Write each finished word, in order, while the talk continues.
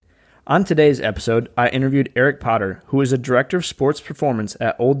On today's episode, I interviewed Eric Potter, who is a director of sports performance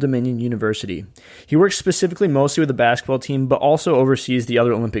at Old Dominion University. He works specifically mostly with the basketball team, but also oversees the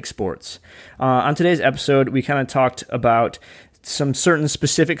other Olympic sports. On today's episode, we kind of talked about some certain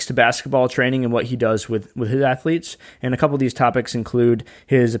specifics to basketball training and what he does with his athletes. And a couple of these topics include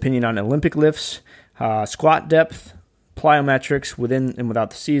his opinion on Olympic lifts, squat depth, plyometrics within and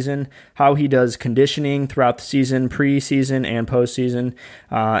without the season, how he does conditioning throughout the season, pre-season and postseason,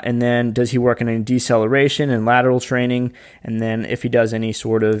 and then does he work in any deceleration and lateral training, and then if he does any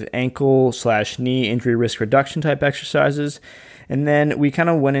sort of ankle/knee injury risk reduction type exercises. And then we kind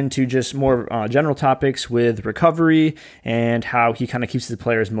of went into just more general topics with recovery and how he kind of keeps the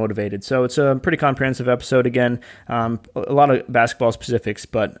players motivated. So it's a pretty comprehensive episode. Again, a lot of basketball specifics,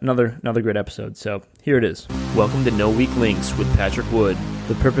 but another great episode. So here it is. Welcome to No Weak Links with Patrick Wood.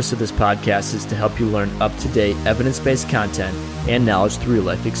 The purpose of this podcast is to help you learn up-to-date evidence-based content and knowledge through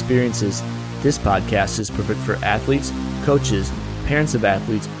real-life experiences. This podcast is perfect for athletes, coaches, parents of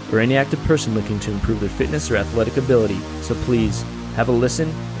athletes, or any active person looking to improve their fitness or athletic ability. So please, have a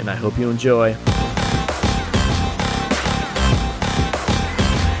listen, and I hope you enjoy.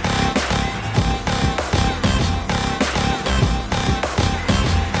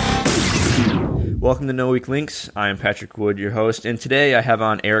 Welcome to No Weak Links. I am Patrick Wood, your host, and today I have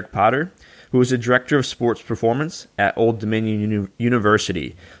on Eric Potter, who is the director of sports performance at Old Dominion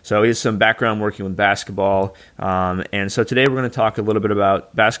University. So he has some background working with basketball, and so today we're going to talk a little bit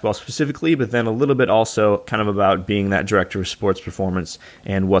about basketball specifically, but then a little bit also kind of about being that director of sports performance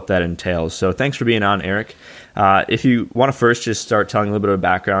and what that entails. So thanks for being on, Eric. If you want to first just start telling a little bit of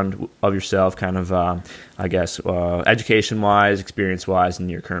background of yourself, kind of, education-wise, experience-wise, and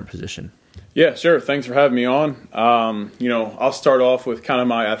your current position. Yeah, sure. Thanks for having me on. I'll start off with kind of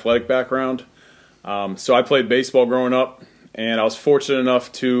my athletic background. So I played baseball growing up, and I was fortunate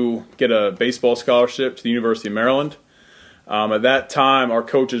enough to get a baseball scholarship to the University of Maryland. At that time, our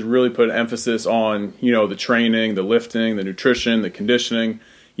coaches really put an emphasis on, the training, the lifting, the nutrition, the conditioning,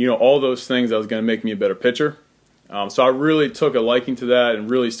 all those things that was going to make me a better pitcher. So I really took a liking to that and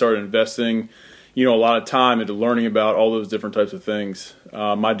really started investing a lot of time into learning about all those different types of things.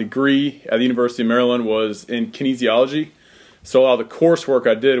 My degree at the University of Maryland was in kinesiology. So a lot of the coursework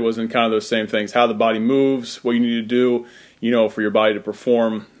I did was in kind of those same things, how the body moves, what you need to do, for your body to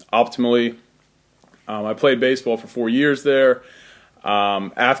perform optimally. I played baseball for 4 years there.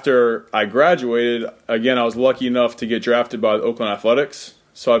 After I graduated, again, I was lucky enough to get drafted by the Oakland Athletics.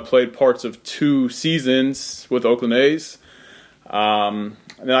 So I played parts of 2 seasons with Oakland A's. And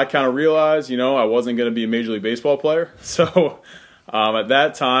then I kind of realized, I wasn't going to be a Major League Baseball player. So at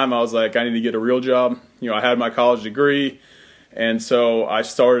that time, I was like, I need to get a real job. I had my college degree, and so I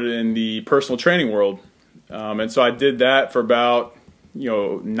started in the personal training world. And so I did that for about,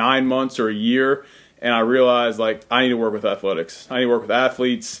 9 months or a year, and I realized, I need to work with athletics. I need to work with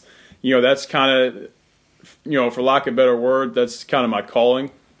athletes. That's kind of, for lack of a better word, that's kind of my calling.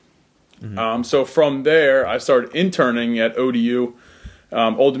 Mm-hmm. So from there, I started interning at ODU,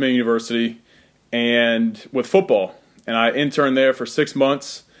 Old Dominion University, and with football. And I interned there for 6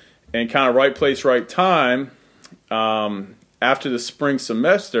 months, and kind of right place, right time. After the spring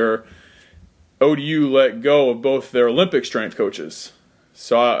semester, ODU let go of both their Olympic strength coaches.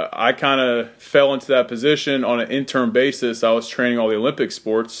 So I kind of fell into that position on an intern basis. I was training all the Olympic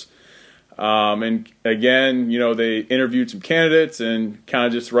sports. And again, they interviewed some candidates and kind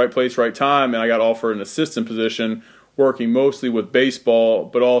of just right place, right time. And I got offered an assistant position working mostly with baseball,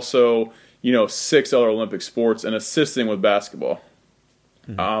 but also, 6 other Olympic sports and assisting with basketball.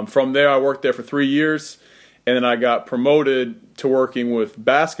 Mm-hmm. From there, I worked there for 3 years, and then I got promoted to working with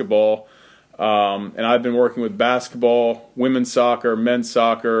basketball. And I've been working with basketball, women's soccer, men's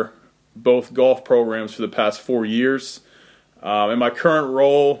soccer, both golf programs for the past 4 years. In my current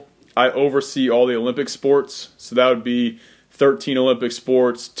role, I oversee all the Olympic sports. So that would be 13 Olympic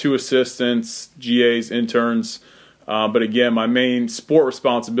sports, 2 assistants, GAs, interns. But again, my main sport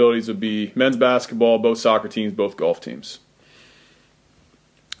responsibilities would be men's basketball, both soccer teams, both golf teams.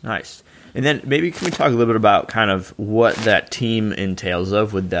 Nice. And then maybe can we talk a little bit about kind of what that team entails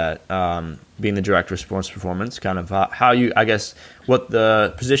of with that being the director of sports performance, kind of how you, I guess, what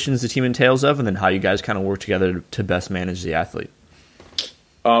the positions the team entails of, and then how you guys kind of work together to best manage the athlete.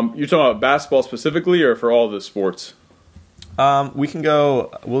 You're talking about basketball specifically or for all the sports? We can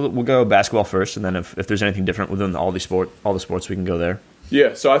go. We'll go basketball first, and then if there's anything different within all the sports, we can go there.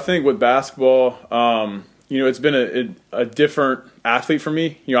 Yeah. So I think with basketball, it's been a different athlete for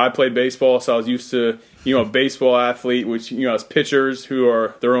me. I played baseball, so I was used to a baseball athlete, which has pitchers who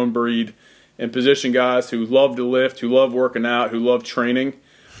are their own breed, and position guys who love to lift, who love working out, who love training.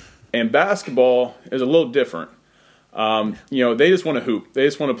 And basketball is a little different. They just want to hoop. They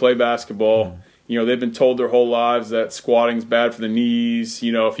just want to play basketball. They've been told their whole lives that squatting is bad for the knees.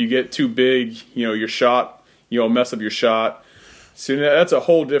 If you get too big, your shot, mess up your shot. So that's a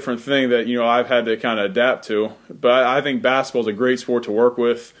whole different thing that, I've had to kind of adapt to. But I think basketball is a great sport to work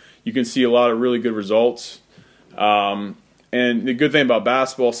with. You can see a lot of really good results. And the good thing about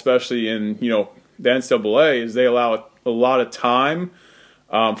basketball, especially in, the NCAA, is they allow a lot of time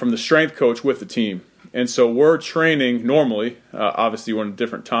from the strength coach with the team. And so we're training normally, obviously we're in a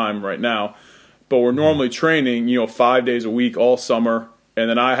different time right now, but we're normally training, 5 days a week all summer, and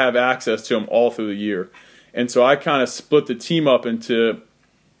then I have access to them all through the year. And so I kind of split the team up into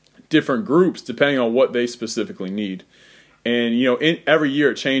different groups depending on what they specifically need. And, every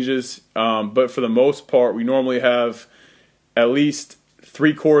year it changes, but for the most part, we normally have at least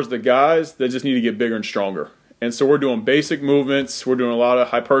 3/4 of the guys that just need to get bigger and stronger. And so we're doing basic movements, we're doing a lot of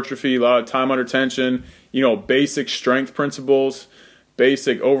hypertrophy, a lot of time under tension, basic strength principles,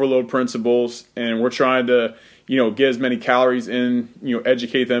 basic overload principles, and we're trying to, get as many calories in,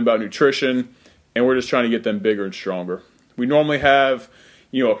 educate them about nutrition, and we're just trying to get them bigger and stronger. We normally have,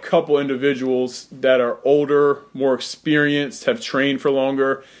 a couple individuals that are older, more experienced, have trained for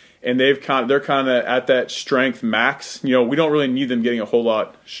longer, and they're kind of at that strength max. We don't really need them getting a whole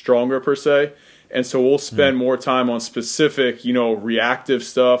lot stronger per se. And so we'll spend more time on specific, reactive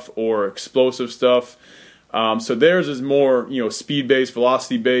stuff or explosive stuff. So theirs is more, speed-based,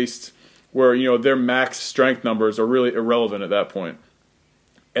 velocity-based, where, their max strength numbers are really irrelevant at that point.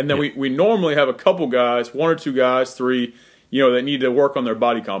 And then we normally have a couple guys, 1 or 2 guys, 3, that need to work on their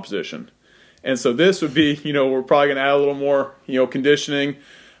body composition. And so this would be, we're probably going to add a little more, conditioning,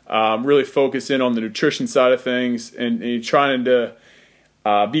 really focus in on the nutrition side of things, and trying to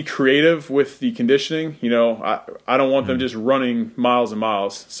be creative with the conditioning. I don't want them just running miles and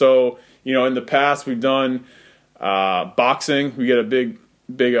miles. So, in the past we've done boxing. We get a big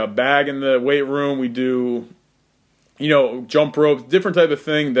bag in the weight room. We do, jump ropes, different type of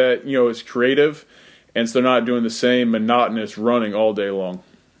thing that, is creative. And so not doing the same monotonous running all day long.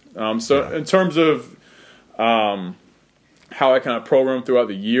 In terms of how I kind of program throughout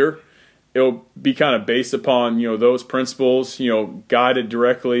the year, it'll be kind of based upon, those principles, guided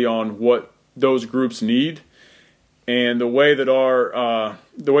directly on what those groups need. And the way that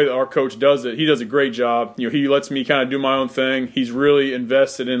our coach does it, he does a great job. He lets me kind of do my own thing. He's really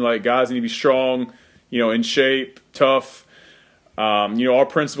invested in guys need to be strong, in shape, tough. Our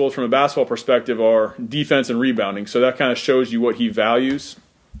principles from a basketball perspective are defense and rebounding. So that kind of shows you what he values.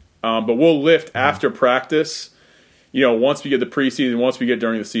 But we'll lift after practice, once we get the preseason, once we get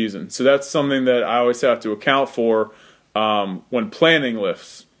during the season. So that's something that I always have to account for when planning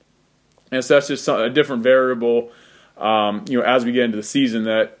lifts. And so that's just a different variable, as we get into the season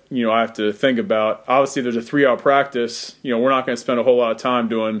that, I have to think about. Obviously, if there's a 3-hour practice, we're not going to spend a whole lot of time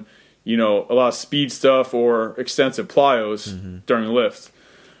doing, a lot of speed stuff or extensive plyos during lifts.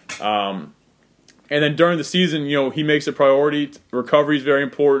 And then during the season, he makes a priority. Recovery is very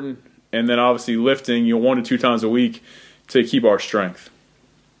important. And then obviously lifting, 1 to 2 times a week to keep our strength.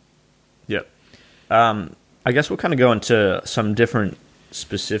 Yep. I guess we'll kind of go into some different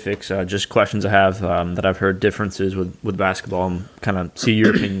specifics, just questions I have that I've heard differences with basketball, and kind of see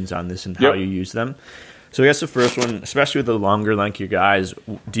your opinions on this and how you use them. So I guess the first one, especially with the longer, lankier guys,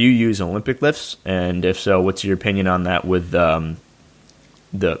 do you use Olympic lifts? And if so, what's your opinion on that with that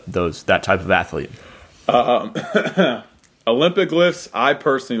type of athlete? Olympic lifts, I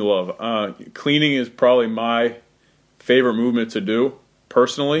personally love. Cleaning is probably my favorite movement to do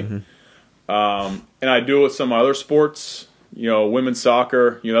personally. And I do it with some other sports, women's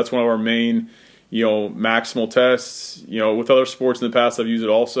soccer, that's one of our main, maximal tests. With other sports in the past, I've used it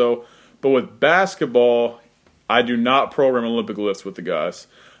also. But with basketball, I do not program Olympic lifts with the guys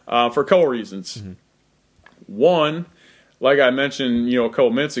for a couple reasons. One, like I mentioned, a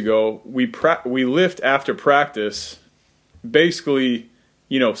couple minutes ago, we lift after practice basically,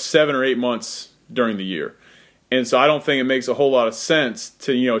 7 or 8 months during the year. And so I don't think it makes a whole lot of sense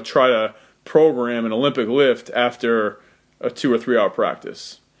to, try to program an Olympic lift after a 2 or 3 hour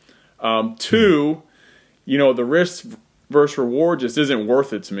practice. Two, the risk versus reward just isn't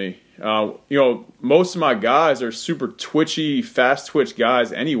worth it to me. Most of my guys are super twitchy, fast twitch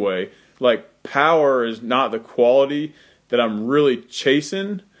guys anyway. Power is not the quality that I'm really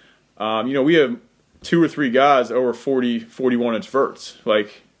chasing. We have 2 or 3 guys over 40, 41-inch verts.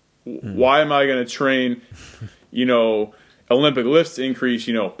 Why am I going to train, Olympic lifts to increase,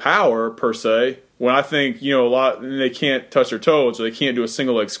 power per se, when I think, a lot, they can't touch their toes or they can't do a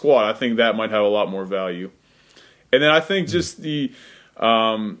single leg squat. I think that might have a lot more value. And then I think just the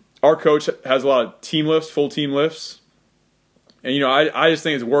our coach has a lot of team lifts, full team lifts. And, I just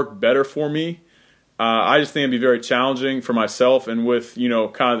think it's worked better for me. I just think it'd be very challenging for myself and with,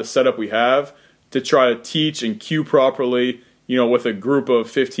 kind of the setup we have to try to teach and cue properly, with a group of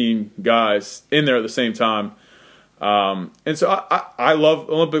 15 guys in there at the same time. And so I love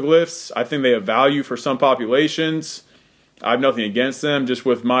Olympic lifts. I think they have value for some populations. I have nothing against them. Just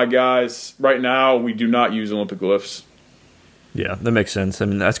with my guys, right now, we do not use Olympic lifts. Yeah, that makes sense. I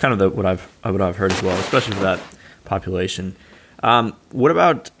mean, that's kind of what I've heard as well, especially for that population. What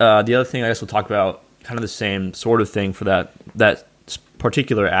about the other thing? I guess we'll talk about kind of the same sort of thing for that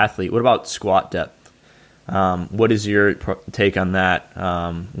particular athlete. What about squat depth? What is your take on that?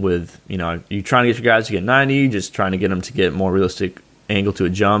 With are you trying to get your guys to get 90? Just trying to get them to get more realistic angle to a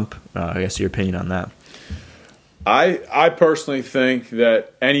jump? I guess your opinion on that. I personally think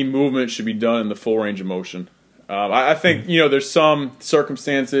that any movement should be done in the full range of motion. I think there's some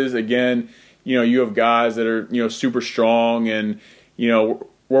circumstances. Again, you have guys that are super strong, and we're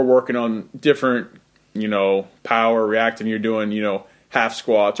working on different power reactive. You're doing half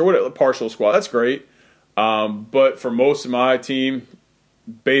squats or whatever, partial squat. That's great. But for most of my team,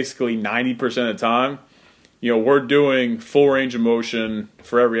 basically 90% of the time, we're doing full range of motion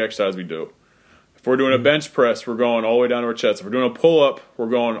for every exercise we do. If we're doing a bench press, we're going all the way down to our chest. If we're doing a pull-up, we're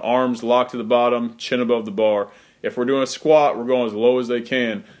going arms locked to the bottom, chin above the bar. If we're doing a squat, we're going as low as they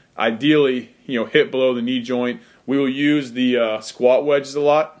can. Ideally, hip below the knee joint. We will use the squat wedges a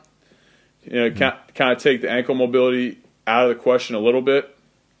lot. Kind of take the ankle mobility out of the question a little bit,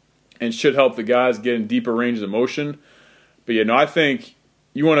 and should help the guys get in deeper ranges of motion. But I think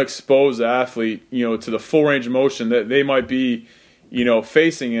you want to expose the athlete, to the full range of motion that they might be,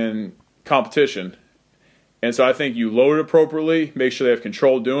 facing in competition. And so I think you load it appropriately, make sure they have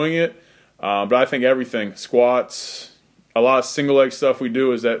control doing it. But I think everything, squats, a lot of single leg stuff we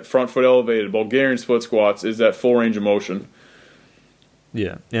do is that front foot elevated. Bulgarian split squats is that full range of motion.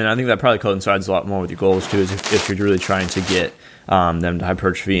 Yeah, and I think that probably coincides a lot more with your goals too, is if you're really trying to get them to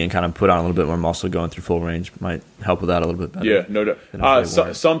hypertrophy and kind of put on a little bit more muscle going through full range might help with that a little bit better. Yeah, no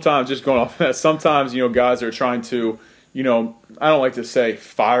doubt. Sometimes, just going off that, sometimes, guys are trying to, I don't like to say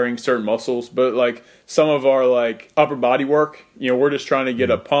firing certain muscles, but like some of our like upper body work, we're just trying to get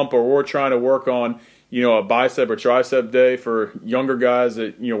a pump, or we're trying to work on, a bicep or tricep day for younger guys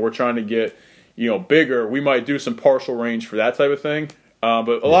that, we're trying to get, bigger. We might do some partial range for that type of thing.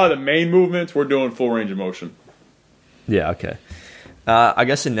 But a lot of the main movements, we're doing full range of motion. Yeah, okay. I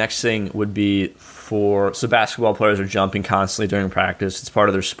guess the next thing would be so basketball players are jumping constantly during practice. It's part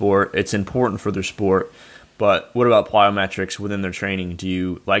of their sport. It's important for their sport. But what about plyometrics within their training? Do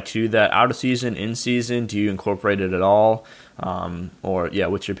you like to do that out of season, in season? Do you incorporate it at all?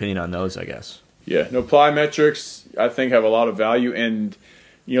 What's your opinion on those, I guess? Yeah, plyometrics, I think, have a lot of value. And,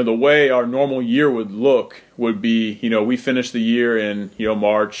 the way our normal year would look would be, we finish the year in,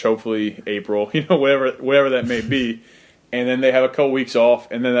 March, hopefully April, whatever that may be. And then they have a couple weeks off.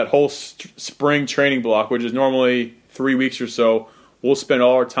 And then that whole spring training block, which is normally 3 weeks or so, we'll spend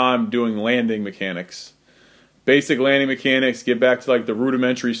all our time doing landing mechanics. Basic landing mechanics, get back to like the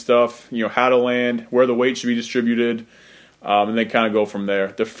rudimentary stuff, how to land, where the weight should be distributed, and then kind of go from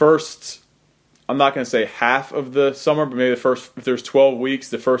there. The first, I'm not going to say half of the summer, but maybe if there's 12 weeks,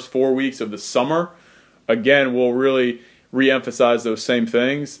 the first 4 weeks of the summer, again, we'll really re-emphasize those same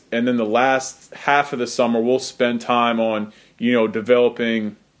things. And then the last half of the summer, we'll spend time on,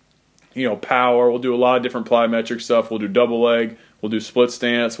 developing, power. We'll do a lot of different plyometric stuff. We'll do double leg. We'll do split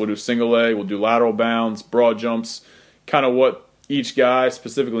stance, we'll do single leg, we'll do lateral bounds, broad jumps, kind of what each guy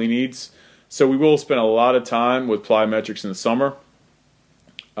specifically needs. So we will spend a lot of time with plyometrics in the summer.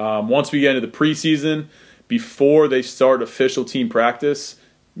 Once we get into the preseason, before they start official team practice,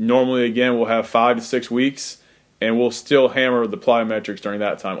 normally, again, we'll have 5 to 6 weeks, and we'll still hammer the plyometrics during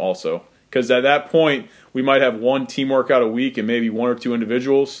that time also. Because at that point, we might have one team workout a week and maybe one or two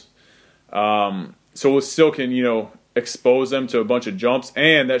individuals. So we still can, expose them to a bunch of jumps,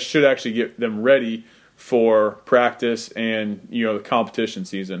 and that should actually get them ready for practice and the competition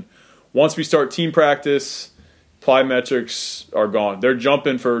season. Once we start team practice, plyometrics are gone. They're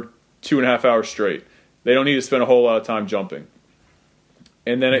jumping for 2.5 hours straight. They don't need to spend a whole lot of time jumping.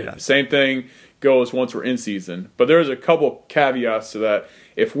 And then same thing goes once we're in season. But there's a couple caveats to that.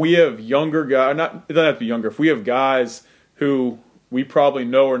 If we have younger guys, it doesn't have to be younger. If we have guys who we probably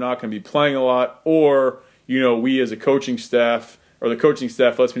know are not going to be playing a lot, or we as a coaching staff, or the coaching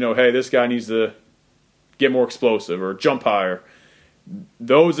staff lets me know, hey, this guy needs to get more explosive or jump higher.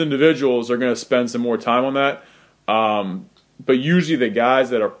 Those individuals are going to spend some more time on that. But usually the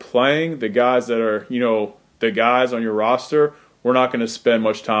guys that are playing, the guys that are, the guys on your roster, we're not going to spend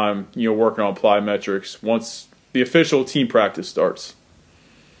much time, working on plyometrics once the official team practice starts.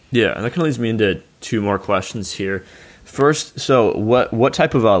 Yeah, and that kind of leads me into two more questions here. First, so what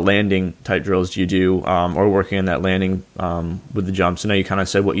type of landing type drills do you do, or working on that landing with the jumps? I know you kind of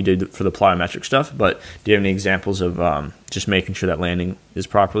said what you did for the plyometric stuff, but do you have any examples of just making sure that landing is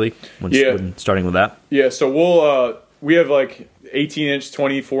properly when starting with that? Yeah, so we have like 18-inch,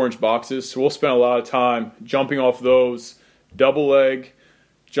 24-inch boxes, so we'll spend a lot of time jumping off those double leg,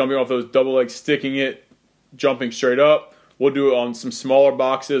 sticking it, jumping straight up. We'll do it on some smaller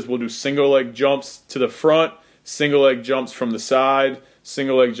boxes. We'll do single leg jumps to the front, single leg jumps from the side,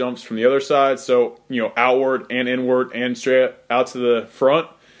 single leg jumps from the other side. So, outward and inward and straight out to the front.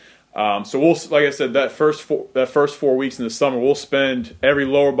 So we'll, like I said, that first 4 weeks in the summer, we'll spend every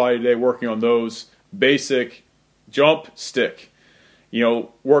lower body day working on those basic jump, stick.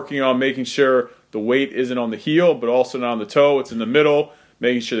 Working on making sure the weight isn't on the heel, but also not on the toe. It's in the middle,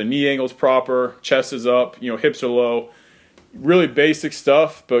 making sure the knee angle is proper, chest is up, hips are low. Really basic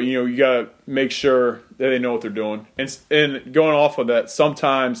stuff, but you got to make sure that they know what they're doing. And going off of that,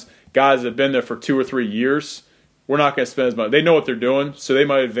 sometimes guys that have been there for 2 or 3 years, we're not going to spend as much. They know what they're doing, so they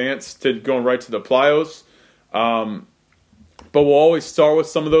might advance to going right to the plyos. But we'll always start with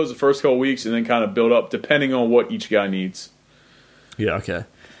some of those the first couple of weeks and then kind of build up depending on what each guy needs. Yeah, okay.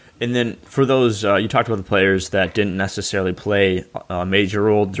 And then for those, you talked about the players that didn't necessarily play a major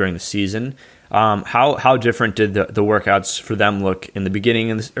role during the season. How different did the workouts for them look in the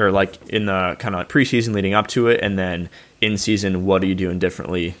beginning, or like in the kind of preseason leading up to it, and then in season, what are you doing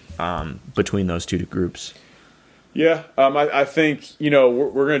differently between those two groups? Yeah, I think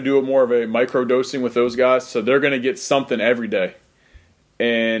we're going to do it more of a micro dosing with those guys, so they're going to get something every day.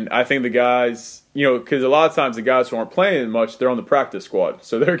 And I think the guys, because a lot of times the guys who aren't playing much, they're on the practice squad,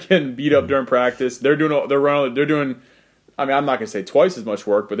 so they're getting beat up during practice. They're doing. I mean, I'm not going to say twice as much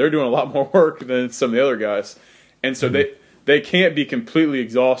work, but they're doing a lot more work than some of the other guys. And so they can't be completely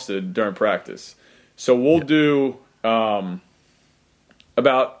exhausted during practice. So we'll do about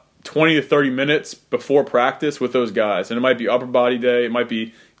 20 to 30 minutes before practice with those guys. And it might be upper body day, it might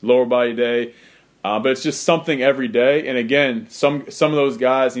be lower body day, but it's just something every day. And again, some of those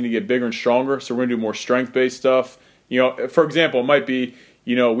guys need to get bigger and stronger, so we're going to do more strength-based stuff. For example, it might be,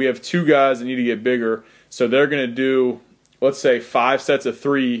 we have 2 guys that need to get bigger, so they're going to do, let's say, 5 sets of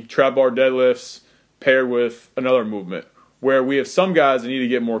 3 trap bar deadlifts paired with another movement, where we have some guys that need to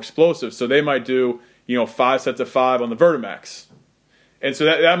get more explosive. So they might do, 5 sets of 5 on the Vertimax. And so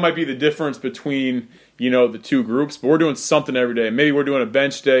that might be the difference between, the two groups. But we're doing something every day. Maybe we're doing a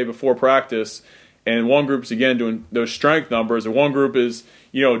bench day before practice, and one group's, again, doing those strength numbers, and one group is,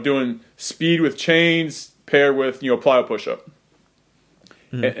 doing speed with chains paired with, plyo push-up.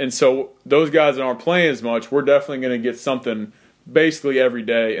 And so those guys that aren't playing as much, we're definitely going to get something basically every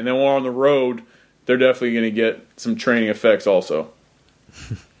day. And then when we're on the road, they're definitely going to get some training effects also.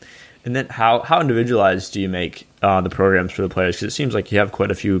 And then how individualized do you make the programs for the players? Because it seems like you have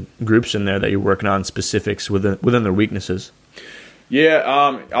quite a few groups in there that you're working on specifics within their weaknesses. Yeah,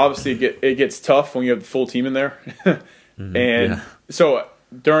 obviously it gets tough when you have the full team in there. So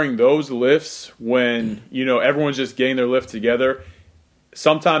during those lifts, when everyone's just getting their lift together,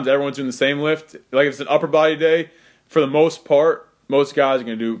 sometimes everyone's doing the same lift. Like if it's an upper body day, for the most part, most guys are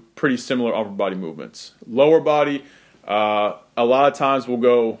going to do pretty similar upper body movements. Lower body, a lot of times we'll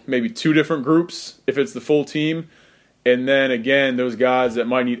go maybe 2 different groups if it's the full team. And then again, those guys that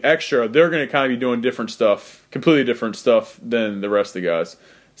might need extra, they're going to kind of be doing different stuff, completely different stuff than the rest of the guys.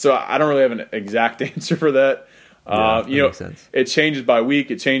 So I don't really have an exact answer for that. That makes sense. It changes by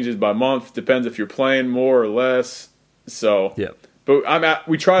week, it changes by month, depends if you're playing more or less. So, yeah. But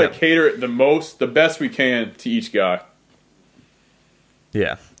we try to cater it the best we can to each guy.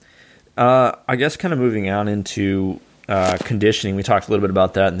 Yeah. I guess kind of moving on into conditioning. We talked a little bit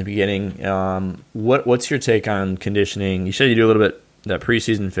about that in the beginning. What's your take on conditioning? You said you do a little bit that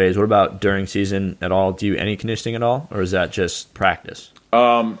preseason phase. What about during season at all? Do you any conditioning at all, or is that just practice?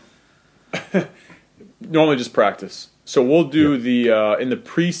 Normally just practice. So we'll do in the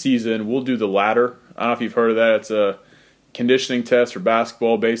preseason, we'll do the ladder. I don't know if you've heard of that. It's a conditioning test for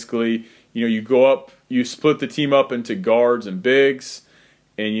basketball. Basically, you go up, you split the team up into guards and bigs,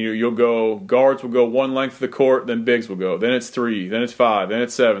 and you'll go, guards will go one length of the court, then bigs will go. Then it's 3, then it's 5, then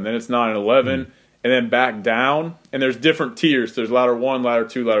it's 7, then it's 9 and 11, and then back down. And there's different tiers. There's ladder 1, ladder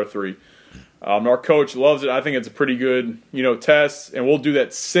 2, ladder 3. Our coach loves it. I think it's a pretty good, test, and we'll do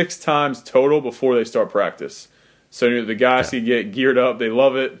that 6 times total before they start practice. So the guys get geared up. They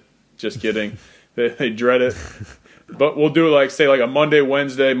love it. Just kidding. They dread it. But we'll do say a Monday,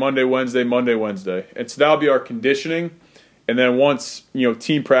 Wednesday, Monday, Wednesday, Monday, Wednesday. And so that'll be our conditioning. And then once,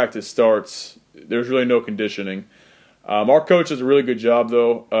 team practice starts, there's really no conditioning. Our coach does a really good job,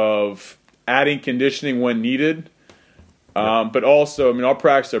 though, of adding conditioning when needed. But also, our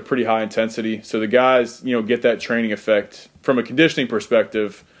practices are pretty high intensity, so the guys, get that training effect from a conditioning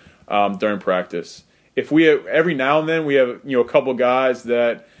perspective during practice. If we have, every now and then we have, a couple guys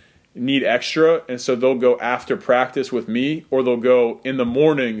that need extra, and so they'll go after practice with me, or they'll go in the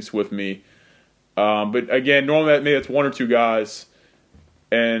mornings with me. But again, normally maybe it's one or two guys,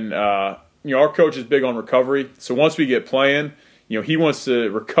 and our coach is big on recovery. So once we get playing, he wants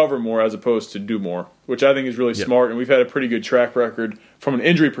to recover more as opposed to do more, which I think is really smart. And we've had a pretty good track record from an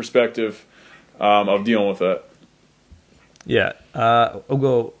injury perspective of dealing with that. Yeah, I'll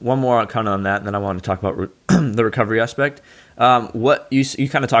go one more kind of on that, and then I want to talk about the recovery aspect. What you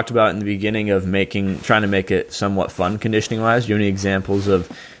kind of talked about in the beginning of trying to make it somewhat fun conditioning wise. Do you have any examples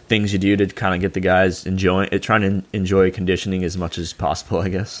of things you do to kind of get the guys trying to enjoy conditioning as much as possible, I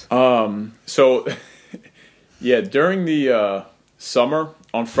guess? So yeah, during the summer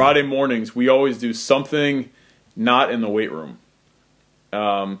on Friday mornings, we always do something not in the weight room.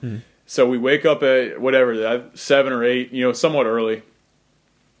 So we wake up at 7 or 8, somewhat early.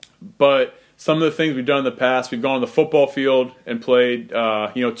 But some of the things we've done in the past, we've gone to the football field and played,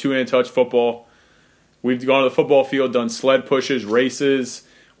 two-hand touch football. We've gone to the football field, done sled pushes, races.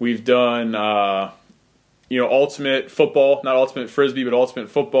 We've done, ultimate football, not ultimate frisbee, but ultimate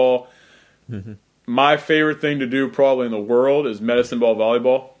football. Mm-hmm. My favorite thing to do probably in the world is medicine ball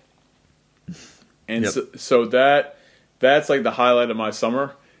volleyball. And so that's like the highlight of my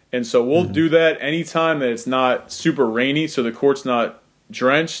summer. And so we'll do that anytime that it's not super rainy, so the court's not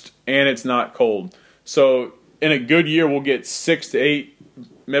drenched and it's not cold. So in a good year, we'll get 6 to 8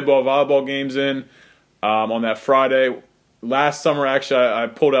 mid-ball volleyball games in on that Friday. Last summer, actually, I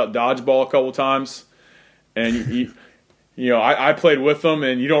pulled out dodgeball a couple times. And, I played with them,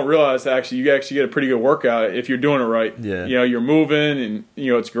 and you don't realize you actually get a pretty good workout if you're doing it right. Yeah. You're moving, and,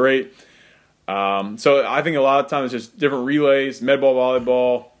 it's great. So I think a lot of times it's just different relays, med-ball,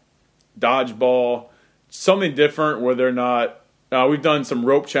 volleyball, dodgeball, something different where they're not we've done some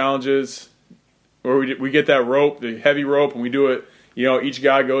rope challenges where we get that rope, the heavy rope, and we do it, each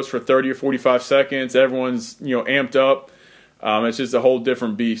guy goes for 30 or 45 seconds. Everyone's, amped up. It's just a whole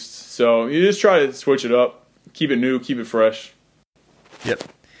different beast. So you just try to switch it up, keep it new, keep it fresh. Yep.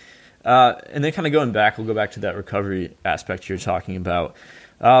 And then kind of going back, we'll go back to that recovery aspect you're talking about.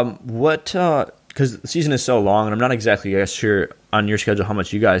 Because the season is so long, and I'm not exactly sure on your schedule how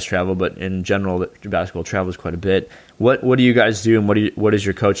much you guys travel, but in general, basketball travels quite a bit. What do you guys do, and what is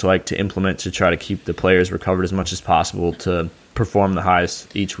your coach like to implement to try to keep the players recovered as much as possible to perform the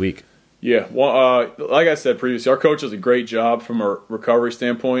highest each week? Yeah, well, like I said previously, our coach does a great job from a recovery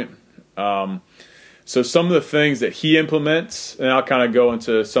standpoint. So some of the things that he implements, and I'll kind of go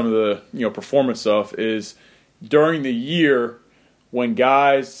into some of the performance stuff, is during the year when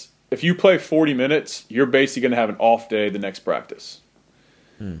guys, if you play 40 minutes, you're basically going to have an off day the next practice.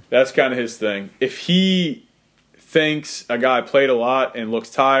 That's kind of his thing. If he thinks a guy played a lot and looks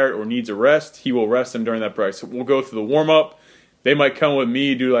tired or needs a rest, he will rest him during that practice. We'll go through the warm-up. They might come with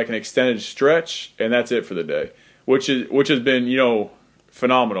me, do like an extended stretch, and that's it for the day, which has been,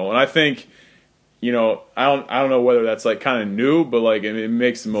 phenomenal. And I think, I don't know whether that's like kind of new, but like it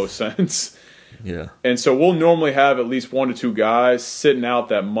makes the most sense. Yeah. And so we'll normally have at least 1 to 2 guys sitting out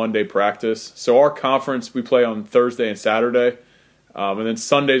that Monday practice. So our conference, we play on Thursday and Saturday. And then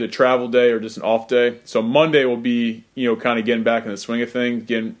Sunday's a travel day or just an off day. So Monday will be, kind of getting back in the swing of things,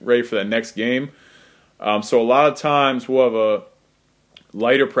 getting ready for that next game. So a lot of times we'll have a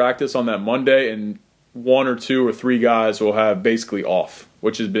lighter practice on that Monday, and 1 or 2 or 3 guys will have basically off,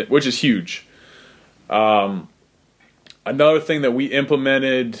 which is huge. Another thing that we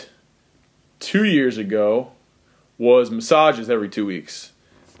implemented 2 years ago was massages every 2 weeks.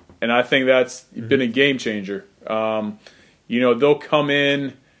 And I think that's been a game changer. They'll come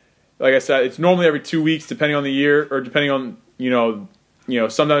in, like I said, it's normally every 2 weeks depending on the year, or depending on,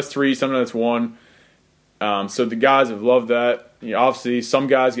 sometimes 3, sometimes 1. So the guys have loved that. Obviously, some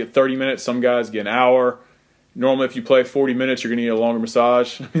guys get 30 minutes, some guys get an hour. Normally, if you play 40 minutes, you're going to need a longer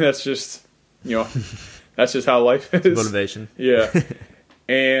massage. That's just, that's just how life is. Motivation. Yeah.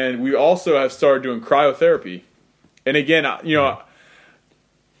 And we also have started doing cryotherapy. And again, I've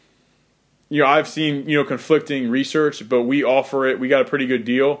seen, conflicting research, but we offer it. We got a pretty good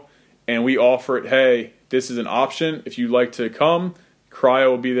deal, and we offer it, hey, this is an option. If you'd like to come,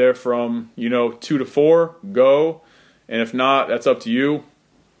 cryo will be there from, 2 to 4, go. And if not, that's up to you.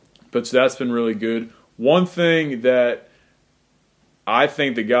 But so that's been really good. One thing that I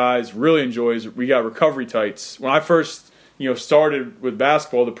think the guys really enjoy is we got recovery tights. When I first, started with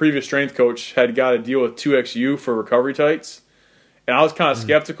basketball, the previous strength coach had got to deal with 2XU for recovery tights. And I was kind of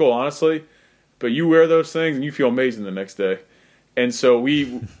skeptical, honestly. But you wear those things and you feel amazing the next day. And so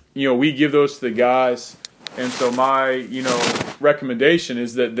we give those to the guys. And so my, recommendation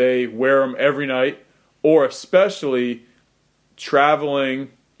is that they wear them every night, or especially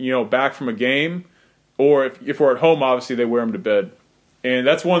traveling, back from a game, or if we're at home, obviously they wear them to bed. And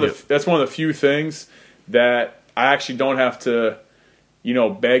that's one of the few things that I actually don't have to,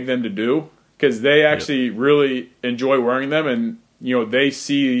 beg them to do, because they actually really enjoy wearing them, and they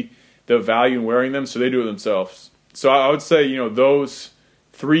see the value in wearing them, so they do it themselves. So I would say those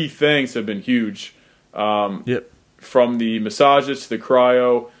three things have been huge. From the massages to the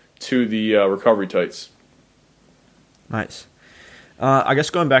cryo to the recovery tights. Nice. I guess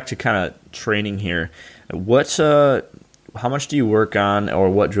going back to kind of training here, how much do you work on, or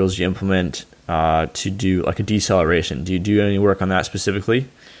what drills do you implement to do like a deceleration? Do you do any work on that specifically?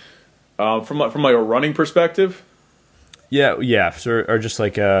 From like a running perspective? Yeah. So, or just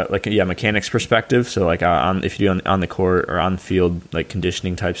like a mechanics perspective. So like if you do on the court or on the field, like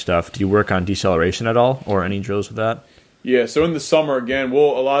conditioning type stuff, do you work on deceleration at all, or any drills with that? Yeah. So in the summer, again,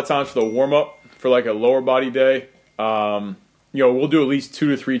 we'll a lot of times for the warm up for like a lower body day, we'll do at least 2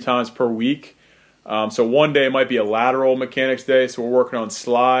 to 3 times per week. So one day it might be a lateral mechanics day, so we're working on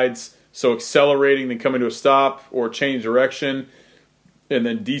slides, so accelerating, then coming to a stop or change direction, and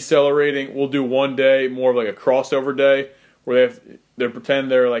then decelerating. We'll do one day more of like a crossover day, where they pretend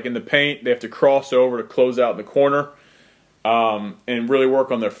they're like in the paint, they have to cross over to close out in the corner, and really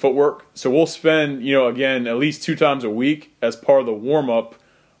work on their footwork. So we'll spend, again, at least 2 times a week as part of the warm-up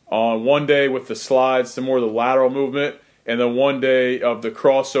on one day with the slides, some more of the lateral movement, and then one day of the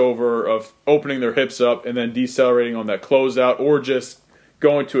crossover of opening their hips up and then decelerating on that closeout, or just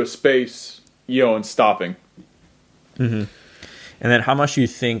going to a space, and stopping. Mm-hmm. And then how much do you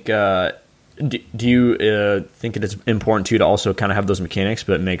think, do you think it is important to also kind of have those mechanics,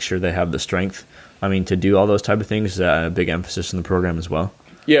 but make sure they have the strength? I mean, to do all those type of things, a big emphasis in the program as well.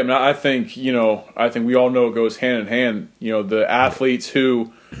 Yeah, I think, I think we all know it goes hand in hand. The athletes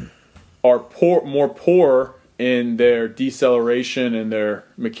who are more poor in their deceleration and their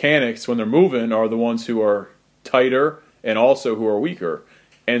mechanics when they're moving are the ones who are tighter and also who are weaker.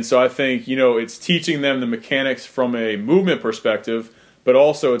 And so I think, it's teaching them the mechanics from a movement perspective, but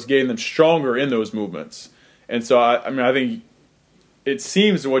also it's getting them stronger in those movements. And so, I think it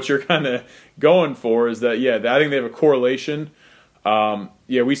seems what you're kind of going for is that, I think they have a correlation.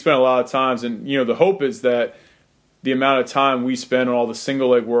 We spend a lot of times, and, the hope is that the amount of time we spend on all the single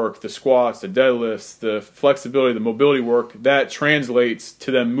leg work, the squats, the deadlifts, the flexibility, the mobility work, that translates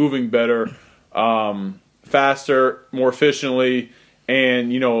to them moving better, faster, more efficiently,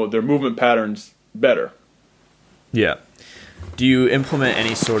 and, their movement patterns better. Yeah. Do you implement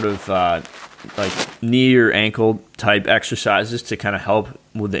any sort of like knee or ankle type exercises to kind of help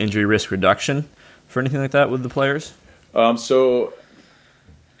with the injury risk reduction for anything like that with the players? So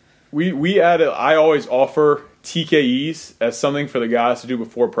we add I always offer TKEs as something for the guys to do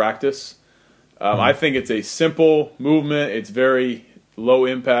before practice. I think it's a simple movement. It's very low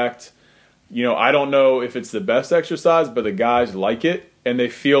impact. I don't know if it's the best exercise, but the guys like it, and they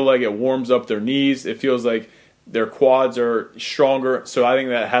feel like it warms up their knees. It feels like their quads are stronger. So I think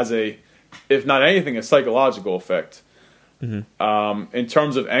that has if not anything, a psychological effect. Mm-hmm. In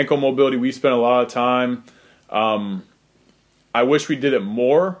terms of ankle mobility, we spend a lot of time. I wish we did it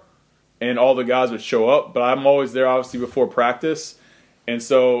more, and all the guys would show up, but I'm always there, obviously, before practice. And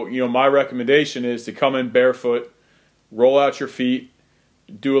so, my recommendation is to come in barefoot, roll out your feet,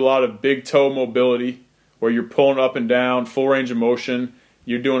 do a lot of big toe mobility, where you're pulling up and down, full range of motion.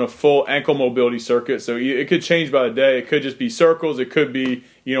 You're doing a full ankle mobility circuit. So it could change by the day. It could just be circles. It could be,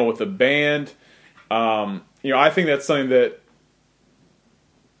 with a band. I think that's something that,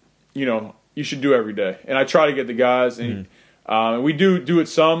 you should do every day. And I try to get the guys, and we do it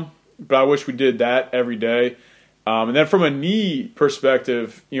some, but I wish we did that every day. And then from a knee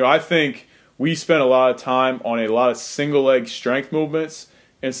perspective, I think we spend a lot of time on a lot of single leg strength movements.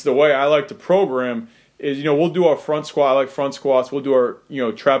 And so the way I like to program is, we'll do our front squat. I like front squats. We'll do our,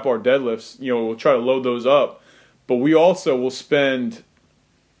 trap bar deadlifts. We'll try to load those up. But we also will spend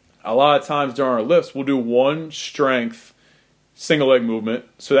a lot of times during our lifts, we'll do one strength single leg movement.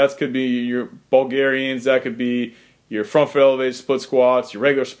 So that could be your Bulgarians. That could be your front foot elevated split squats, your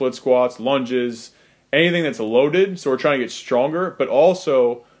regular split squats, lunges, anything that's loaded. So we're trying to get stronger. But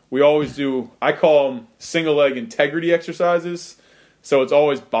also, we always do, I call them single leg integrity exercises. So it's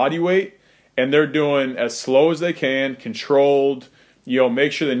always body weight. And they're doing as slow as they can, controlled,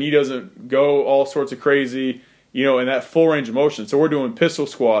 make sure the knee doesn't go all sorts of crazy, in that full range of motion. So we're doing pistol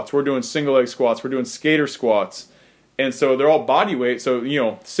squats, we're doing single leg squats, we're doing skater squats. And so they're all body weight,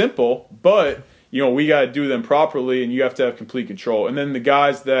 so, simple, but, we got to do them properly, and you have to have complete control. And then the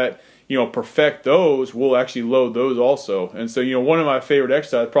guys that, perfect those will actually load those also. And so, one of my favorite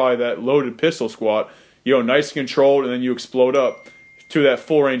exercises, probably that loaded pistol squat, nice and controlled, and then you explode up to that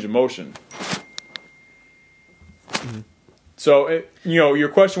full range of motion. Mm-hmm. So, your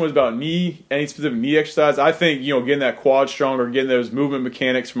question was about any specific knee exercise. I think, getting that quad stronger, getting those movement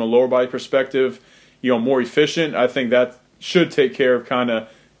mechanics from a lower body perspective, more efficient, I think that should take care of kind of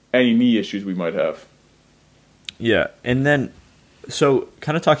any knee issues we might have. Yeah, and then, so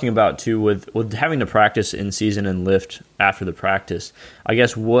kind of talking about, too, with having to practice in season and lift after the practice, I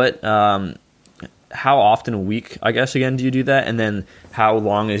guess how often a week, I guess, again, do you do that? And then how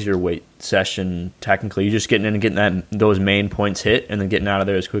long is your weight session technically? You just getting in and getting those main points hit and then getting out of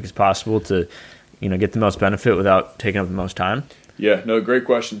there as quick as possible to, get the most benefit without taking up the most time? Yeah, no, great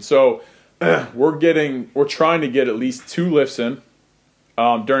question. So we're trying to get at least 2 lifts in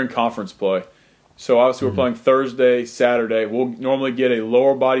during conference play. So obviously we're playing Thursday, Saturday. We'll normally get a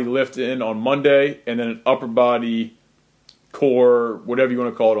lower body lift in on Monday and then an upper body core, whatever you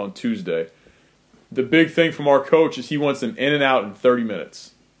want to call it, on Tuesday. The big thing from our coach is he wants them in and out in 30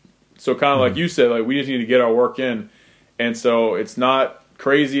 minutes. So kind of like you said, like we just need to get our work in. And so it's not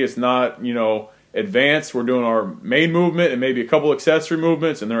crazy. It's not, advanced. We're doing our main movement and maybe a couple accessory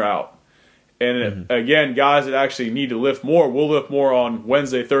movements, and they're out. And again, guys that actually need to lift more, will lift more on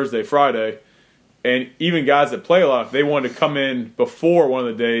Wednesday, Thursday, Friday. And even guys that play a lot, if they want to come in before one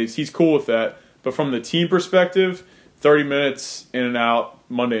of the days, he's cool with that. But from the team perspective, 30 minutes in and out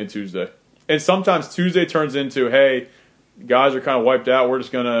Monday and Tuesday. And sometimes Tuesday turns into, hey, guys are kind of wiped out. We're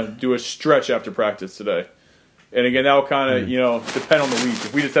just going to do a stretch after practice today. And again, that will kind of, depend on the week.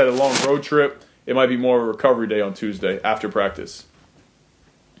 If we just had a long road trip, it might be more of a recovery day on Tuesday after practice.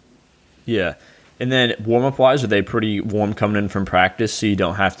 Yeah. And then warm-up wise, are they pretty warm coming in from practice so you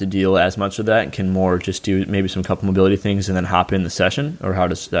don't have to deal as much with that and can more just do maybe some couple mobility things and then hop in the session? Or how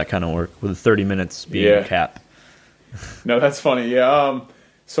does that kind of work with the 30 minutes being a cap? No, that's funny. Yeah.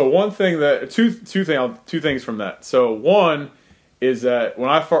 So one thing two things from that. So one is that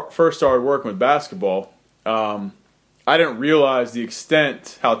when I first started working with basketball, I didn't realize the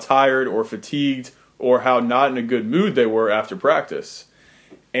extent how tired or fatigued or how not in a good mood they were after practice.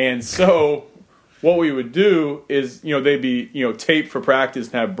 And so what we would do is, they'd be, taped for practice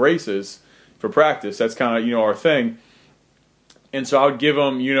and have braces for practice. That's kind of, our thing. And so I would give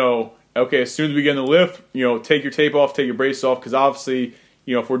them, okay, as soon as we get in the lift, take your tape off, take your brace off, because obviously,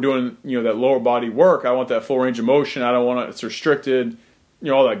 if we're doing, that lower body work, I want that full range of motion. I don't want it's restricted,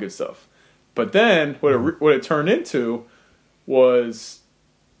 all that good stuff. But then what it turned into was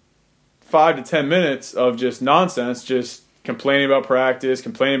 5 to 10 minutes of just nonsense, just complaining about practice,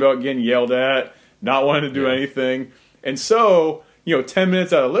 complaining about getting yelled at, not wanting to do anything. And so, 10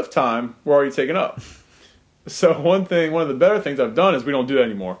 minutes out of lift time, we're already taken up. So one of the better things I've done is we don't do that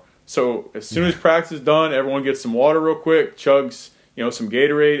anymore. So as soon as practice is done, everyone gets some water real quick, chugs, some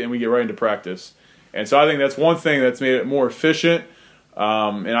Gatorade, and we get right into practice. And so I think that's one thing that's made it more efficient.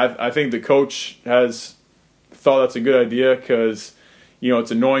 And I think the coach has thought that's a good idea because,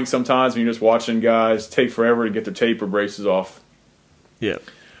 it's annoying sometimes when you're just watching guys take forever to get their tape or braces off. Yeah.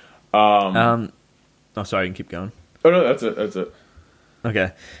 Sorry, you can keep going. Oh, no, that's it.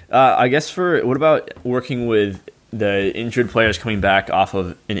 Okay. I guess what about working with the injured players coming back off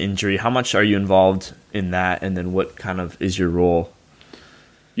of an injury? How much are you involved in that, and then what kind of is your role?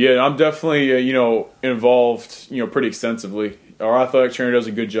 Yeah, I'm definitely, involved, pretty extensively. Our athletic trainer does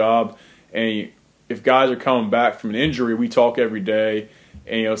a good job, and if guys are coming back from an injury, we talk every day.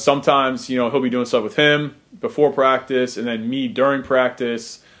 And, sometimes, he'll be doing stuff with him before practice and then me during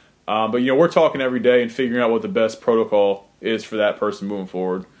practice. But, we're talking every day and figuring out what the best protocol is for that person moving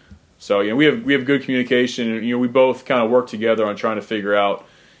forward. So, we have good communication, and, we both kind of work together on trying to figure out,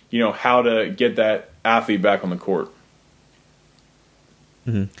 how to get that athlete back on the court.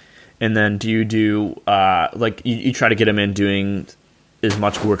 Mm-hmm. And then do you do, you try to get them in doing as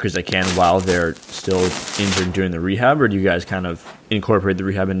much work as they can while they're still injured during the rehab, or do you guys kind of incorporate the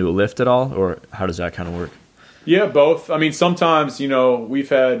rehab into a lift at all, or how does that kind of work? Yeah, both. I mean, sometimes, we've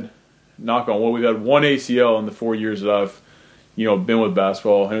had, knock on wood, we've had one ACL in the 4 years that I've, been with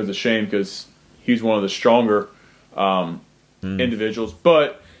basketball, and it was a shame because he's one of the stronger individuals,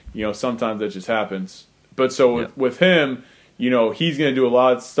 but, sometimes that just happens. But so with him, he's going to do a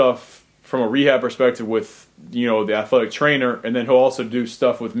lot of stuff from a rehab perspective with, the athletic trainer, and then he'll also do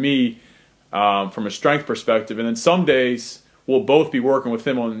stuff with me from a strength perspective. And then some days we'll both be working with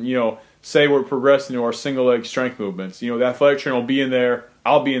him on, say we're progressing to our single leg strength movements. The athletic trainer will be in there,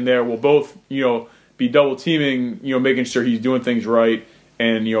 I'll be in there. We'll both, be double teaming, making sure he's doing things right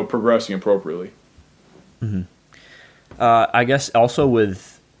and, progressing appropriately. Mm-hmm. I guess also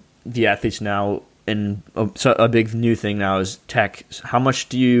with the athletes now, and so a big new thing now is tech. How much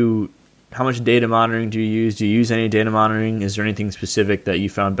data monitoring do you use? Do you use any data monitoring? Is there anything specific that you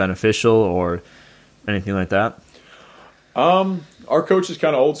found beneficial or anything like that? Our coach is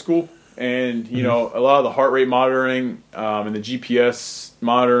kind of old school, and a lot of the heart rate monitoring and the GPS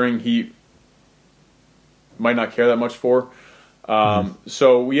monitoring he might not care that much for.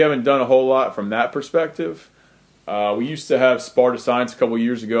 So we haven't done a whole lot from that perspective. We used to have Sparta Science a couple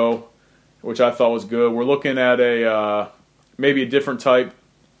years ago, which I thought was good. We're looking at maybe a different type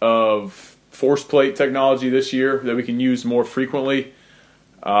of force plate technology this year that we can use more frequently,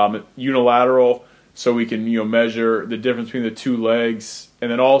 unilateral, so we can measure the difference between the two legs,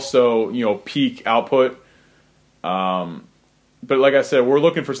 and then also peak output. But like I said, we're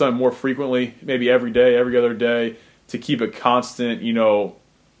looking for something more frequently, maybe every day, every other day, to keep a constant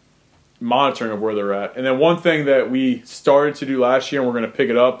monitoring of where they're at. And then one thing that we started to do last year, and we're going to pick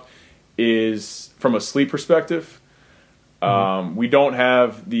it up, is from a sleep perspective. We don't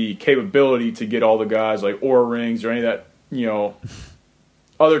have the capability to get all the guys like Oura rings or any of that,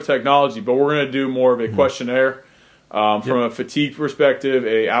 other technology, but we're going to do more of a questionnaire from a fatigue perspective,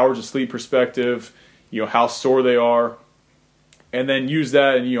 a hours of sleep perspective, how sore they are, and then use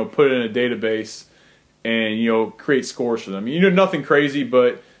that and put it in a database and create scores for them. Nothing crazy,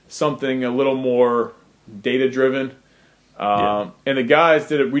 but something a little more data driven. And the guys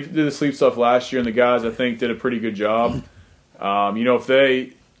did it. We did the sleep stuff last year, and the guys I think did a pretty good job. If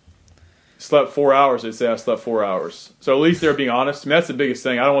they slept 4 hours, they'd say I slept 4 hours. So at least they're being honest. I mean, that's the biggest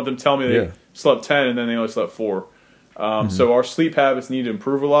thing. I don't want them telling me they slept 10 and then they only slept 4. So our sleep habits need to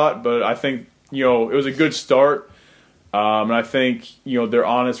improve a lot, but I think it was a good start. And I think their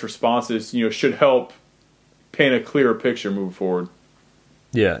honest responses should help paint a clearer picture moving forward.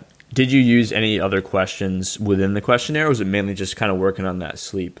 Yeah. Did you use any other questions within the questionnaire, or was it mainly just kind of working on that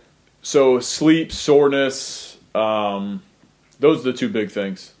sleep? So sleep, soreness, those are the two big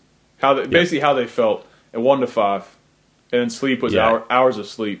things. Basically how they felt at 1 to 5, and then sleep was hours of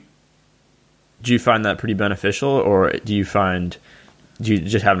sleep. Do you find that pretty beneficial, or do you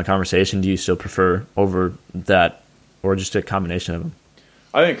just having a conversation? Do you still prefer over that, or just a combination of them?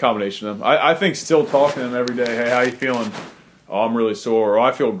 I think a combination of them. I think still talking to them every day. Hey, how you feeling? Oh, I'm really sore. Or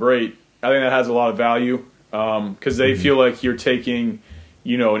I feel great. I think that has a lot of value because they feel like you're taking,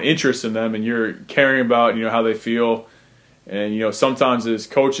 an interest in them and you're caring about, how they feel. And, sometimes as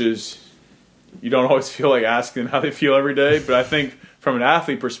coaches, you don't always feel like asking them how they feel every day. But I think from an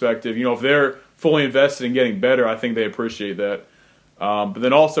athlete perspective, if they're fully invested in getting better, I think they appreciate that. But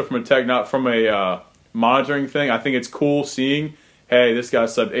then also from a monitoring thing, I think it's cool seeing, hey, this guy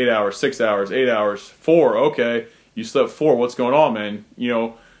slept 8 hours, 6 hours, 8 hours, 4. Okay, you slept 4. What's going on, man?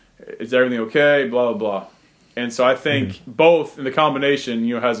 Is everything okay? Blah, blah, blah. And so I think both in the combination,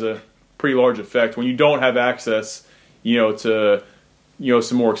 has a pretty large effect when you don't have access, to,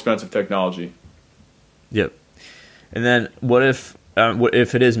 some more expensive technology. Yep. And then what if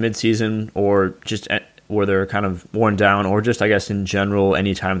it is mid-season or just where they're kind of worn down, or just, I guess, in general,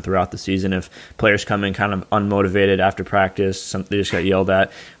 any time throughout the season, if players come in kind of unmotivated after practice, they just got yelled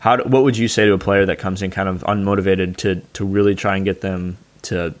at, what would you say to a player that comes in kind of unmotivated to really try and get them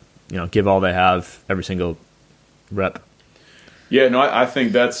to, give all they have every single rep? Yeah, no, I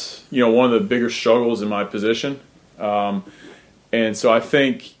think that's, one of the bigger struggles in my position. And so I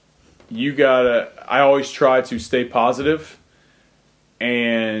think I always try to stay positive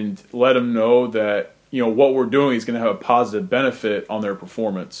and let them know that, what we're doing is going to have a positive benefit on their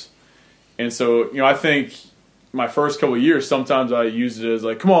performance. And so, I think my first couple of years, sometimes I used it as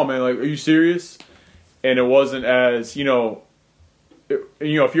like, come on, man, like, are you serious? And it wasn't as, if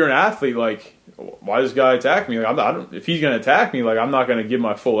you're an athlete, like, why does this guy attack me? Like, if he's going to attack me, like, I'm not going to give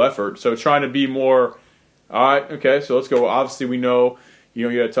my full effort. So trying to be more, all right, okay, so let's go. Obviously, we know, you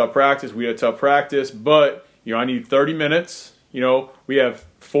had a tough practice. We had a tough practice, but, I need 30 minutes. We have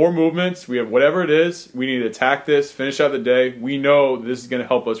 4 movements. We have whatever it is. We need to attack this, finish out the day. We know this is going to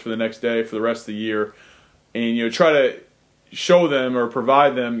help us for the next day, for the rest of the year. And, try to show them or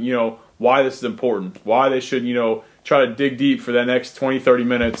provide them, why this is important, why they should, try to dig deep for that next 20, 30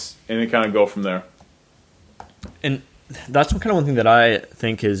 minutes and then kind of go from there. And that's kind of one thing that I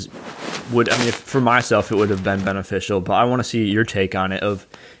think is for myself, it would have been beneficial, but I want to see your take on it of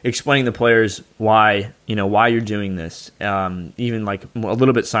explaining to players why you're doing this, even like a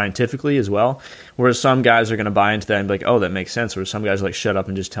little bit scientifically as well. Whereas some guys are going to buy into that and be like, oh, that makes sense. Whereas some guys are like, shut up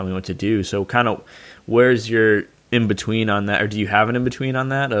and just tell me what to do. So kind of where's your in between on that, or do you have an in between on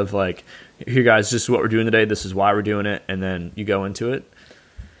that of like, here guys, this is what we're doing today, this is why we're doing it, and then you go into it?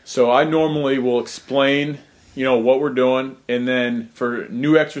 So I normally will explain, what we're doing, and then for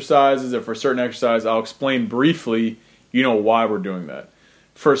new exercises or for certain exercises, I'll explain briefly, why we're doing that.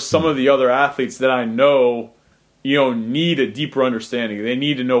 For some of the other athletes that I know, need a deeper understanding, they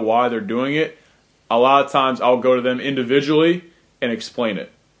need to know why they're doing it. A lot of times I'll go to them individually and explain it.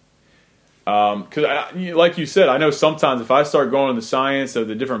 Because, like you said, I know sometimes if I start going into the science of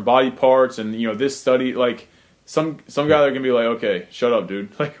the different body parts and, this study, like some guy they're going to be like, okay, shut up,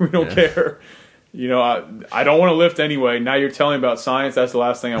 dude. Like, we don't care. I don't want to lift anyway. Now you're telling me about science. That's the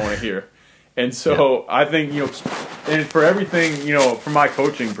last thing I want to hear. And so I think, and for everything, from my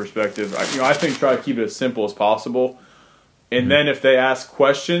coaching perspective, I think try to keep it as simple as possible. And then if they ask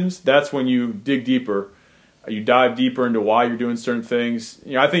questions, that's when you dig deeper. You dive deeper into why you're doing certain things.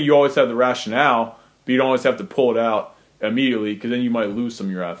 I think you always have the rationale, but you don't always have to pull it out immediately because then you might lose some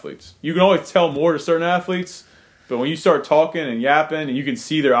of your athletes. You can always tell more to certain athletes, but when you start talking and yapping and you can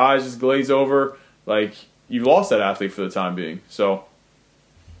see their eyes just glaze over, like you've lost that athlete for the time being. So,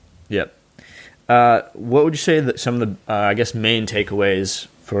 yep. What would you say that some of the, main takeaways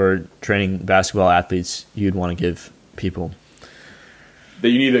for training basketball athletes you'd want to give people? That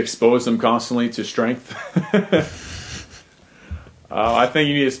you need to expose them constantly to strength. I think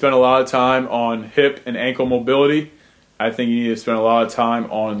you need to spend a lot of time on hip and ankle mobility. I think you need to spend a lot of time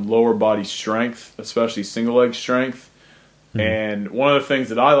on lower body strength, especially single leg strength. And one of the things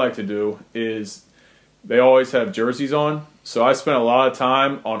that I like to do is they always have jerseys on. So I spend a lot of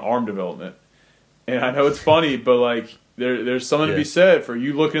time on arm development. And I know it's funny, but like there's something to be said for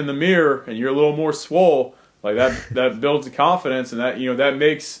you looking in the mirror and you're a little more swole. Like that builds the confidence, and that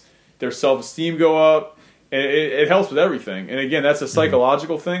makes their self-esteem go up, and it helps with everything. And again, that's a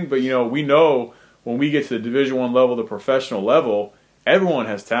psychological thing. But we know when we get to the Division I level, the professional level, everyone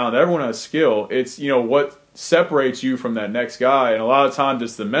has talent, everyone has skill. It's what separates you from that next guy, and a lot of times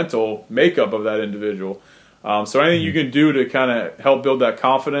it's the mental makeup of that individual. So anything you can do to kind of help build that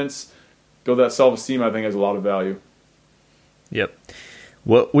confidence, build that self-esteem, I think has a lot of value. Yep.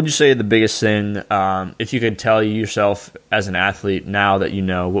 What would you say the biggest thing, if you could tell yourself as an athlete now that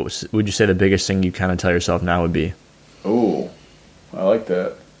what would you say the biggest thing you kind of tell yourself now would be? Oh, I like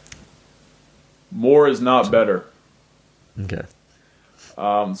that. More is not better. Okay.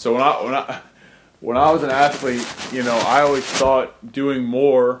 So when I was an athlete, I always thought doing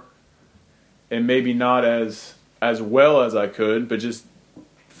more and maybe not as well as I could, but just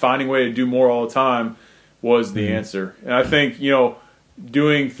finding a way to do more all the time was the answer. And I think,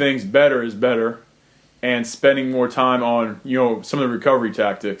 doing things better is better, and spending more time on some of the recovery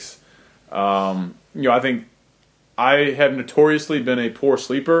tactics. I think I have notoriously been a poor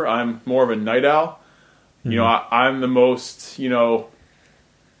sleeper. I'm more of a night owl. I'm the most I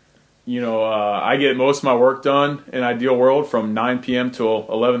get most of my work done in ideal world from 9 p.m. till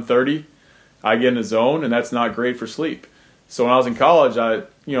 11:30. I get in a zone, and that's not great for sleep. So when I was in college,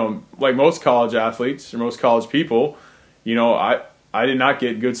 like most college athletes or most college people, I did not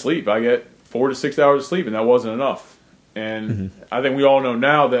get good sleep. I get 4 to 6 hours of sleep, and that wasn't enough. And I think we all know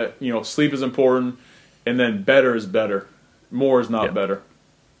now that sleep is important, and then better is better. More is not better.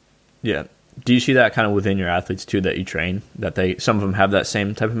 Yeah. Do you see that kind of within your athletes too that you train? That some of them have that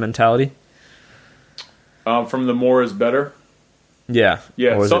same type of mentality? From the more is better. Yeah.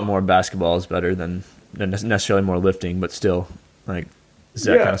 Or is it more basketball is better than necessarily more lifting, but still like is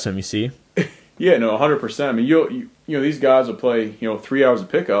that kind of something you see? Yeah, no, 100%. I mean, these guys will play, 3 hours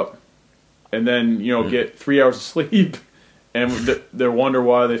of pickup, and then get 3 hours of sleep, and they wonder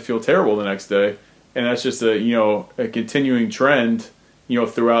why they feel terrible the next day, and that's just a continuing trend,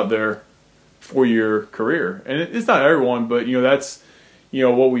 throughout their 4-year career, and it's not everyone, but that's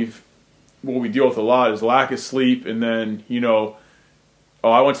what we deal with a lot is lack of sleep, and then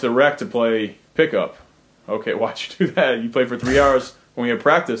I went to the rec to play pickup. Okay, why'd you do that? You play for 3 hours when we have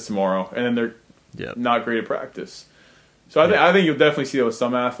practice tomorrow, and then they're not great at practice. So I think you'll definitely see that with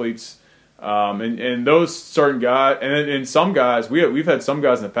some athletes, and those certain guys, and some guys we've had some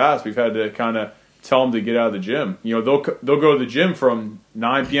guys in the past we've had to kind of tell them to get out of the gym. They'll go to the gym from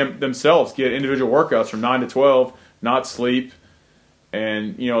 9 p.m. themselves, get individual workouts from 9 to 12, not sleep,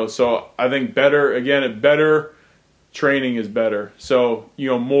 and so I think better training is better. So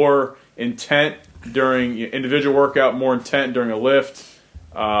more intent during individual workout, more intent during a lift.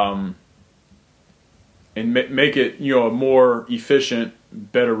 and make it, a more efficient,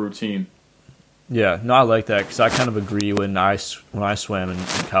 better routine. Yeah, no, I like that because I kind of agree. When I swam in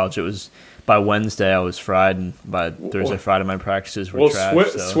college, it was by Wednesday I was fried, and by Thursday, Friday my practices were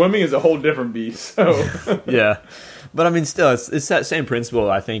trash. Swimming is a whole different beast. So. Yeah, but I mean, still, it's that same principle.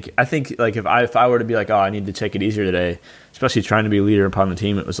 I think like if I were to be like, oh, I need to take it easier today, especially trying to be a leader upon the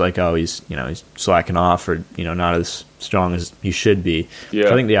team, it was like, oh, he's slacking off, or not as strong as he should be. Yeah,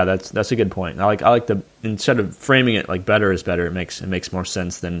 so I think that's a good point. I like the, instead of framing it like better is better, it makes more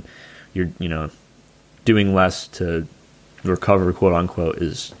sense than you're doing less to recover, quote unquote,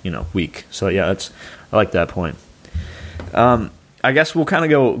 is weak. So yeah, I like that point. I guess we'll kind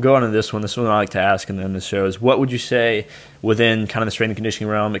of go on to this one. This one I like to ask, and then the show is, what would you say within kind of the strength and conditioning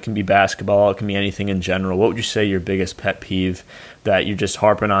realm? It can be basketball, it can be anything in general. What would you say your biggest pet peeve that you're just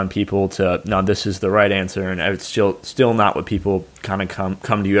harping on people to, no, this is the right answer, and it's still not what people kind of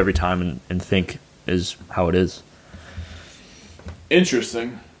come to you every time and think is how it is?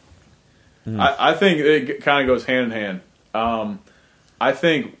 Interesting. I think it kind of goes hand in hand. I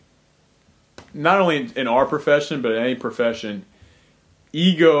think not only in our profession, but in any profession,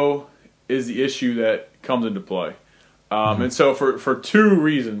 ego is the issue that comes into play. And so for two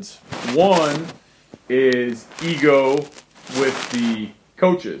reasons. One is ego with the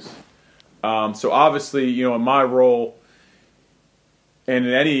coaches. So obviously, in my role and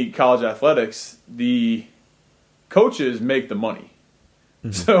in any college athletics, the coaches make the money.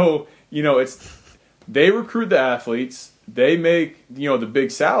 Mm-hmm. So, they recruit the athletes, they make, the big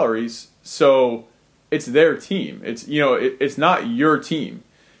salaries, so it's their team. It's, it's not your team.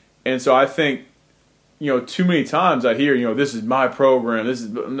 And so I think, too many times I hear, this is my program.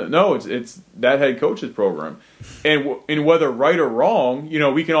 It's that head coach's program. And whether right or wrong,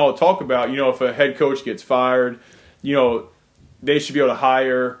 we can all talk about, if a head coach gets fired, they should be able to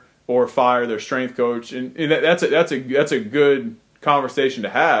hire or fire their strength coach. And that's a good conversation to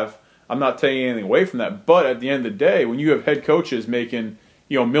have. I'm not taking anything away from that, but at the end of the day, when you have head coaches making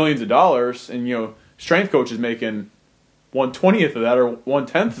millions of dollars, and strength coaches making 1/20th of that or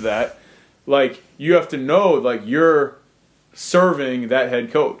 1/10 of that, like, you have to know, like, you're serving that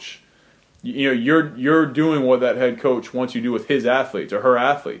head coach. You're doing what that head coach wants you to do with his athletes or her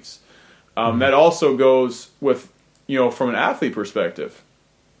athletes. That also goes with from an athlete perspective.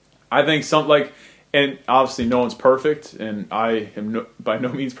 I think and obviously no one's perfect, and I am by no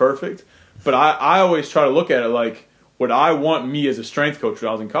means perfect, but I always try to look at it like, would I want me as a strength coach when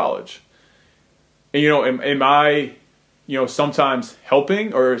I was in college? And, am I, sometimes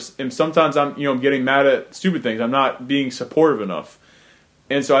helping, or sometimes I'm, getting mad at stupid things. I'm not being supportive enough.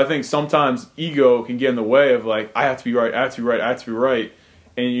 And so I think sometimes ego can get in the way of, like, I have to be right, I have to be right, I have to be right.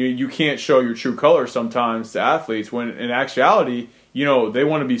 And you can't show your true colors sometimes to athletes, when in actuality, they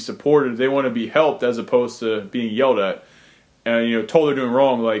want to be supported, they want to be helped, as opposed to being yelled at and, told they're doing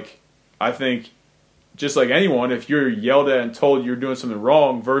wrong. Like, I think just like anyone, if you're yelled at and told you're doing something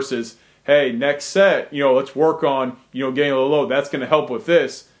wrong versus, hey, next set, let's work on, getting a little low, that's going to help with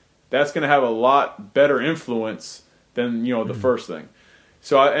this, that's going to have a lot better influence than, the first thing.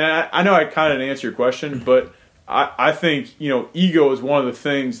 So I know I kind of didn't answer your question, but I think, ego is one of the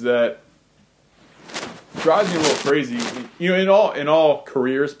things that drives me a little crazy, in all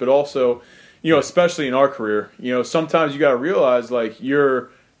careers, but also, especially in our career. Sometimes you got to realize, like, you're,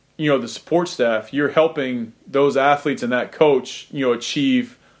 the support staff, you're helping those athletes and that coach,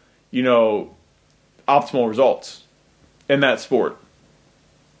 achieve, optimal results in that sport.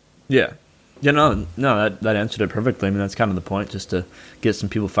 Yeah. Yeah, no, that answered it perfectly. I mean, that's kind of the point, just to get some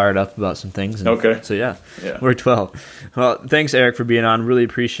people fired up about some things. And okay. So, yeah, worked well. Well, thanks, Eric, for being on. Really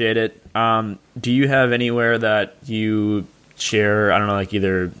appreciate it. Do you have anywhere that you share, I don't know, like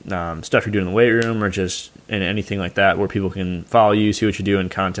either stuff you're doing in the weight room or just anything like that, where people can follow you, see what you do,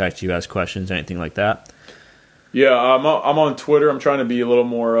 and contact you, ask questions, anything like that? Yeah, I'm on Twitter. I'm trying to be a little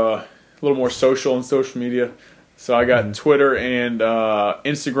more social on social media. So I got Twitter and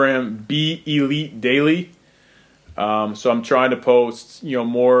Instagram, Be Elite Daily. So I'm trying to post,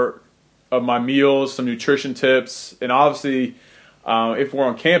 more of my meals, some nutrition tips, and obviously, if we're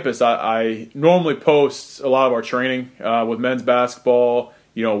on campus, I normally post a lot of our training with men's basketball,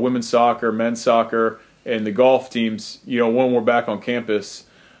 women's soccer, men's soccer, and the golf teams, when we're back on campus.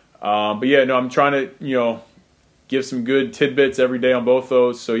 But yeah, no, I'm trying to, give some good tidbits every day on both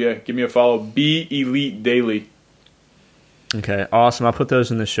those. So yeah, give me a follow, Be Elite Daily. Okay, awesome. I'll put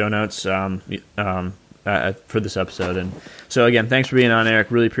those in the show notes for this episode. And so, again, thanks for being on,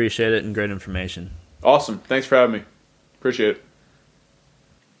 Eric. Really appreciate it, and great information. Awesome. Thanks for having me. Appreciate it.